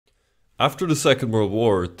After the Second World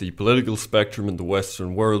War, the political spectrum in the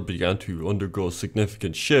Western world began to undergo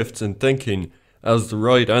significant shifts in thinking as the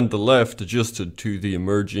right and the left adjusted to the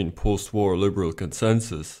emerging post-war liberal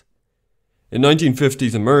consensus. In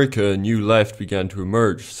 1950s America, a new left began to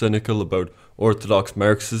emerge, cynical about orthodox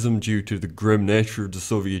Marxism due to the grim nature of the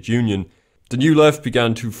Soviet Union. The new left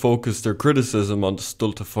began to focus their criticism on the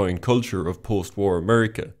stultifying culture of post-war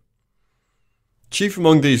America. Chief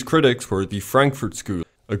among these critics were the Frankfurt School,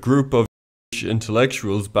 a group of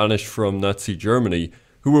intellectuals banished from Nazi Germany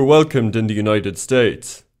who were welcomed in the United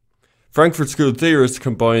States. Frankfurt School theorists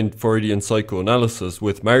combined Freudian psychoanalysis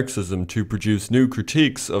with Marxism to produce new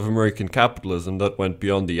critiques of American capitalism that went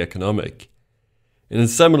beyond the economic. In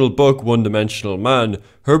his seminal book One-Dimensional Man,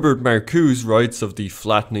 Herbert Marcuse writes of the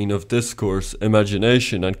flattening of discourse,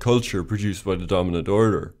 imagination and culture produced by the dominant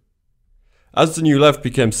order. As the New Left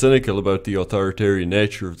became cynical about the authoritarian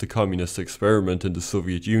nature of the communist experiment in the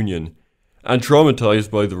Soviet Union, and traumatized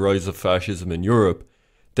by the rise of fascism in Europe,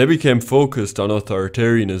 they became focused on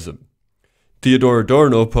authoritarianism. Theodor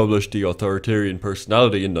Adorno published The Authoritarian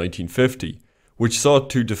Personality in 1950, which sought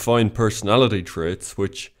to define personality traits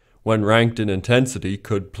which, when ranked in intensity,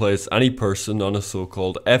 could place any person on a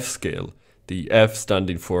so-called F scale, the F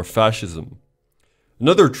standing for fascism.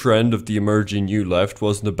 Another trend of the emerging New Left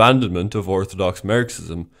was an abandonment of orthodox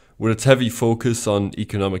Marxism, with its heavy focus on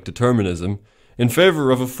economic determinism, in favour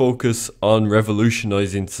of a focus on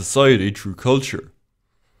revolutionising society through culture.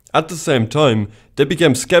 At the same time, they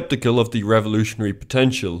became sceptical of the revolutionary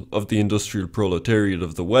potential of the industrial proletariat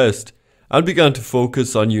of the West, and began to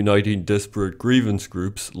focus on uniting disparate grievance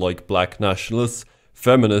groups like black nationalists,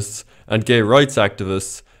 feminists, and gay rights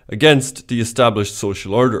activists against the established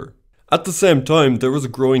social order. At the same time, there was a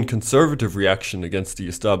growing conservative reaction against the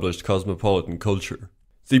established cosmopolitan culture.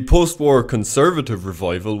 The post-war conservative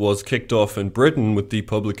revival was kicked off in Britain with the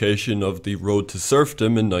publication of The Road to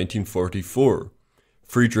Serfdom in 1944,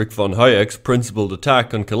 Friedrich von Hayek's principled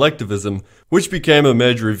attack on collectivism, which became a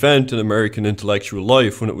major event in American intellectual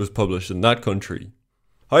life when it was published in that country.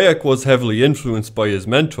 Hayek was heavily influenced by his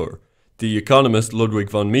mentor, the economist Ludwig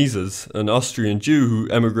von Mises, an Austrian Jew who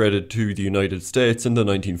emigrated to the United States in the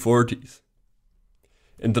 1940s.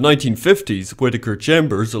 In the 1950s, Whittaker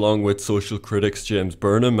Chambers, along with social critics James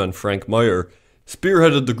Burnham and Frank Meyer,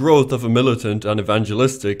 spearheaded the growth of a militant and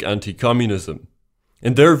evangelistic anti-communism.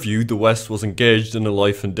 In their view, the West was engaged in a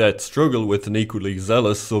life-and-death struggle with an equally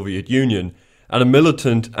zealous Soviet Union, and a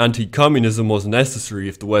militant anti-communism was necessary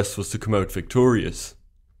if the West was to come out victorious.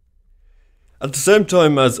 At the same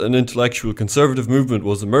time as an intellectual conservative movement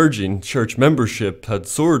was emerging, church membership had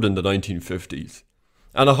soared in the 1950s.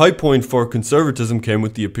 And a high point for conservatism came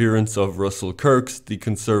with the appearance of Russell Kirk's The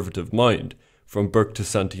Conservative Mind, From Burke to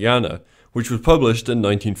Santayana, which was published in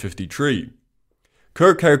 1953.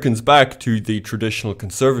 Kirk harkens back to the traditional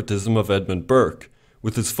conservatism of Edmund Burke,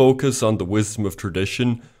 with his focus on the wisdom of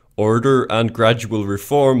tradition, order and gradual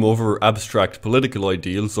reform over abstract political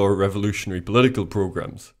ideals or revolutionary political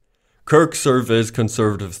programs. Kirk surveys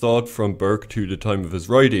conservative thought from Burke to the time of his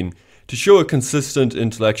writing, to show a consistent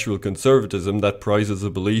intellectual conservatism that prizes a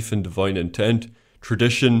belief in divine intent,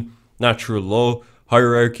 tradition, natural law,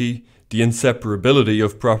 hierarchy, the inseparability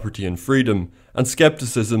of property and freedom, and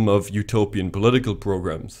skepticism of utopian political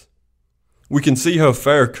programs. We can see how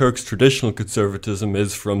far Kirk's traditional conservatism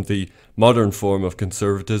is from the modern form of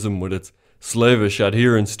conservatism with its slavish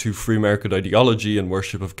adherence to free market ideology and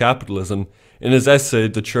worship of capitalism in his essay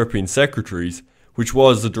The Chirping Secretaries, which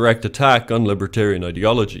was a direct attack on libertarian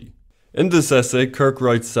ideology. In this essay, Kirk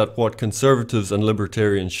writes that what conservatives and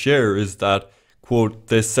libertarians share is that, quote,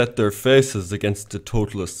 they set their faces against the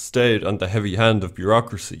totalist state and the heavy hand of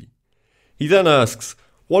bureaucracy. He then asks,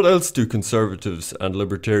 what else do conservatives and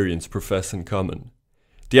libertarians profess in common?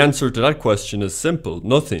 The answer to that question is simple,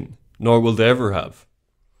 nothing, nor will they ever have.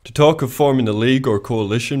 To talk of forming a league or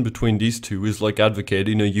coalition between these two is like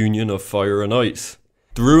advocating a union of fire and ice.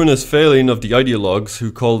 The ruinous failing of the ideologues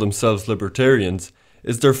who call themselves libertarians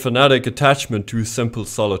is their fanatic attachment to a simple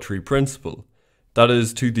solitary principle, that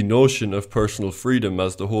is, to the notion of personal freedom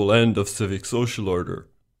as the whole end of civic social order,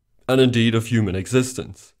 and indeed of human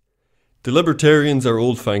existence. The libertarians are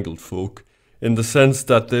old-fangled folk, in the sense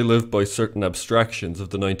that they live by certain abstractions of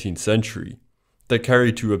the 19th century, that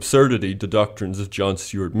carry to absurdity the doctrines of John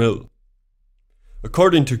Stuart Mill.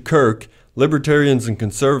 According to Kirk, libertarians and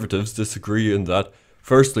conservatives disagree in that,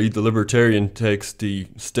 firstly, the libertarian takes the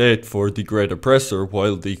state for the great oppressor,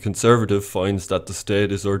 while the conservative finds that the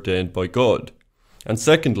state is ordained by God. And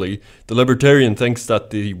secondly, the libertarian thinks that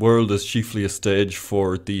the world is chiefly a stage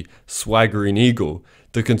for the swaggering ego,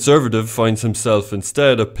 The conservative finds himself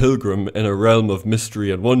instead a pilgrim in a realm of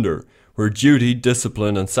mystery and wonder, where duty,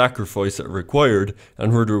 discipline, and sacrifice are required,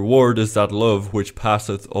 and where the reward is that love which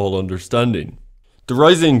passeth all understanding. The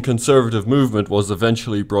rising conservative movement was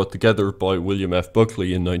eventually brought together by William F.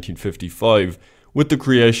 Buckley in 1955 with the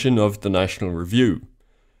creation of the National Review.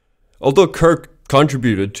 Although Kirk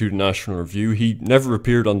contributed to the National Review, he never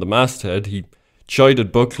appeared on the masthead. He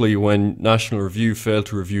chided Buckley when National Review failed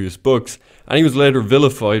to review his books, and he was later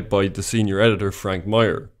vilified by the senior editor Frank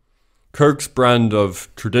Meyer. Kirk's brand of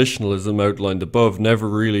traditionalism outlined above never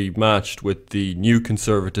really matched with the new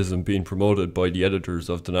conservatism being promoted by the editors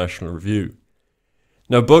of the National Review.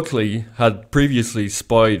 Now, Buckley had previously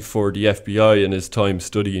spied for the FBI in his time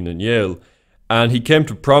studying in Yale, and he came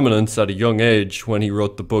to prominence at a young age when he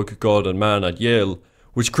wrote the book God and Man at Yale,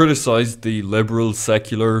 which criticised the liberal,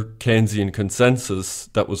 secular, Keynesian consensus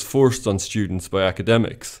that was forced on students by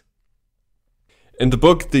academics. In the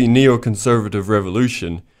book The Neoconservative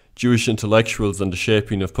Revolution, Jewish Intellectuals and the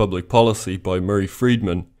Shaping of Public Policy by Murray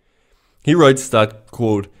Friedman, he writes that,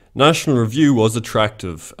 quote, National Review was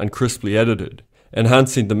attractive and crisply edited,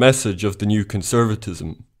 enhancing the message of the new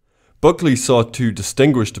conservatism. Buckley sought to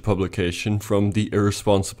distinguish the publication from the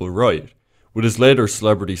irresponsible right. With his later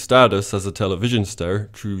celebrity status as a television star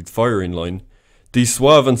through the firing line, the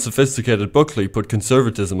suave and sophisticated Buckley put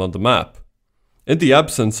conservatism on the map. In the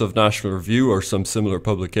absence of National Review or some similar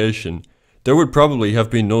publication, there would probably have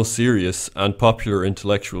been no serious and popular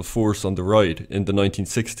intellectual force on the right in the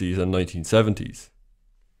 1960s and 1970s.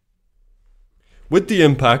 With the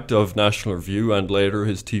impact of National Review and later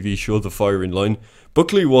his TV show The Firing Line,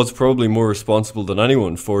 Buckley was probably more responsible than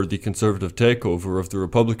anyone for the conservative takeover of the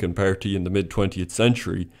Republican Party in the mid-20th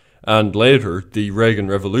century, and later the Reagan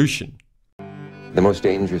Revolution. The most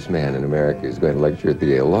dangerous man in America is going to lecture at the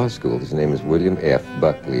Yale Law School. His name is William F.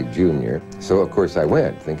 Buckley, Jr. So, of course, I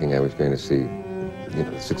went, thinking I was going to see,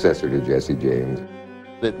 the successor to Jesse James.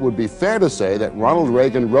 It would be fair to say that Ronald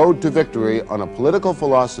Reagan rode to victory on a political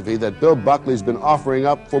philosophy that Bill Buckley's been offering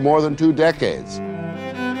up for more than 2 decades.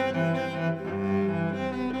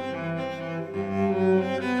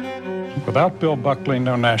 Without Bill Buckley,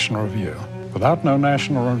 no National Review. Without no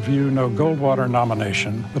National Review, no Goldwater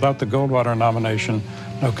nomination. Without the Goldwater nomination,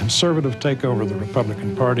 no conservative takeover of the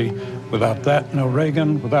Republican Party. Without that, no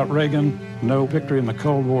Reagan. Without Reagan, no victory in the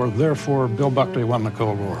Cold War. Therefore, Bill Buckley won the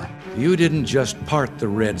Cold War. You didn't just part the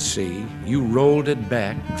Red Sea. You rolled it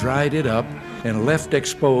back, dried it up, and left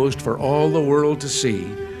exposed for all the world to see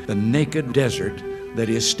the naked desert that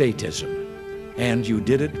is statism. And you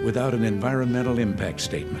did it without an environmental impact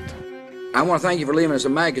statement. I want to thank you for leaving us a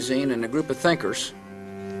magazine and a group of thinkers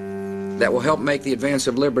that will help make the advance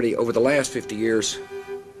of liberty over the last 50 years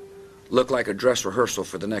look like a dress rehearsal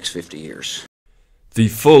for the next 50 years. The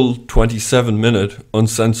full 27-minute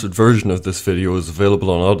uncensored version of this video is available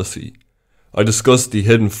on Odyssey. I discussed the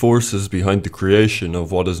hidden forces behind the creation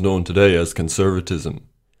of what is known today as conservatism,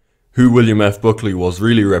 who William F. Buckley was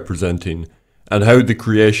really representing, and how the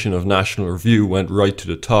creation of National Review went right to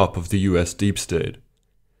the top of the US deep state.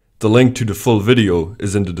 The link to the full video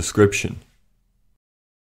is in the description.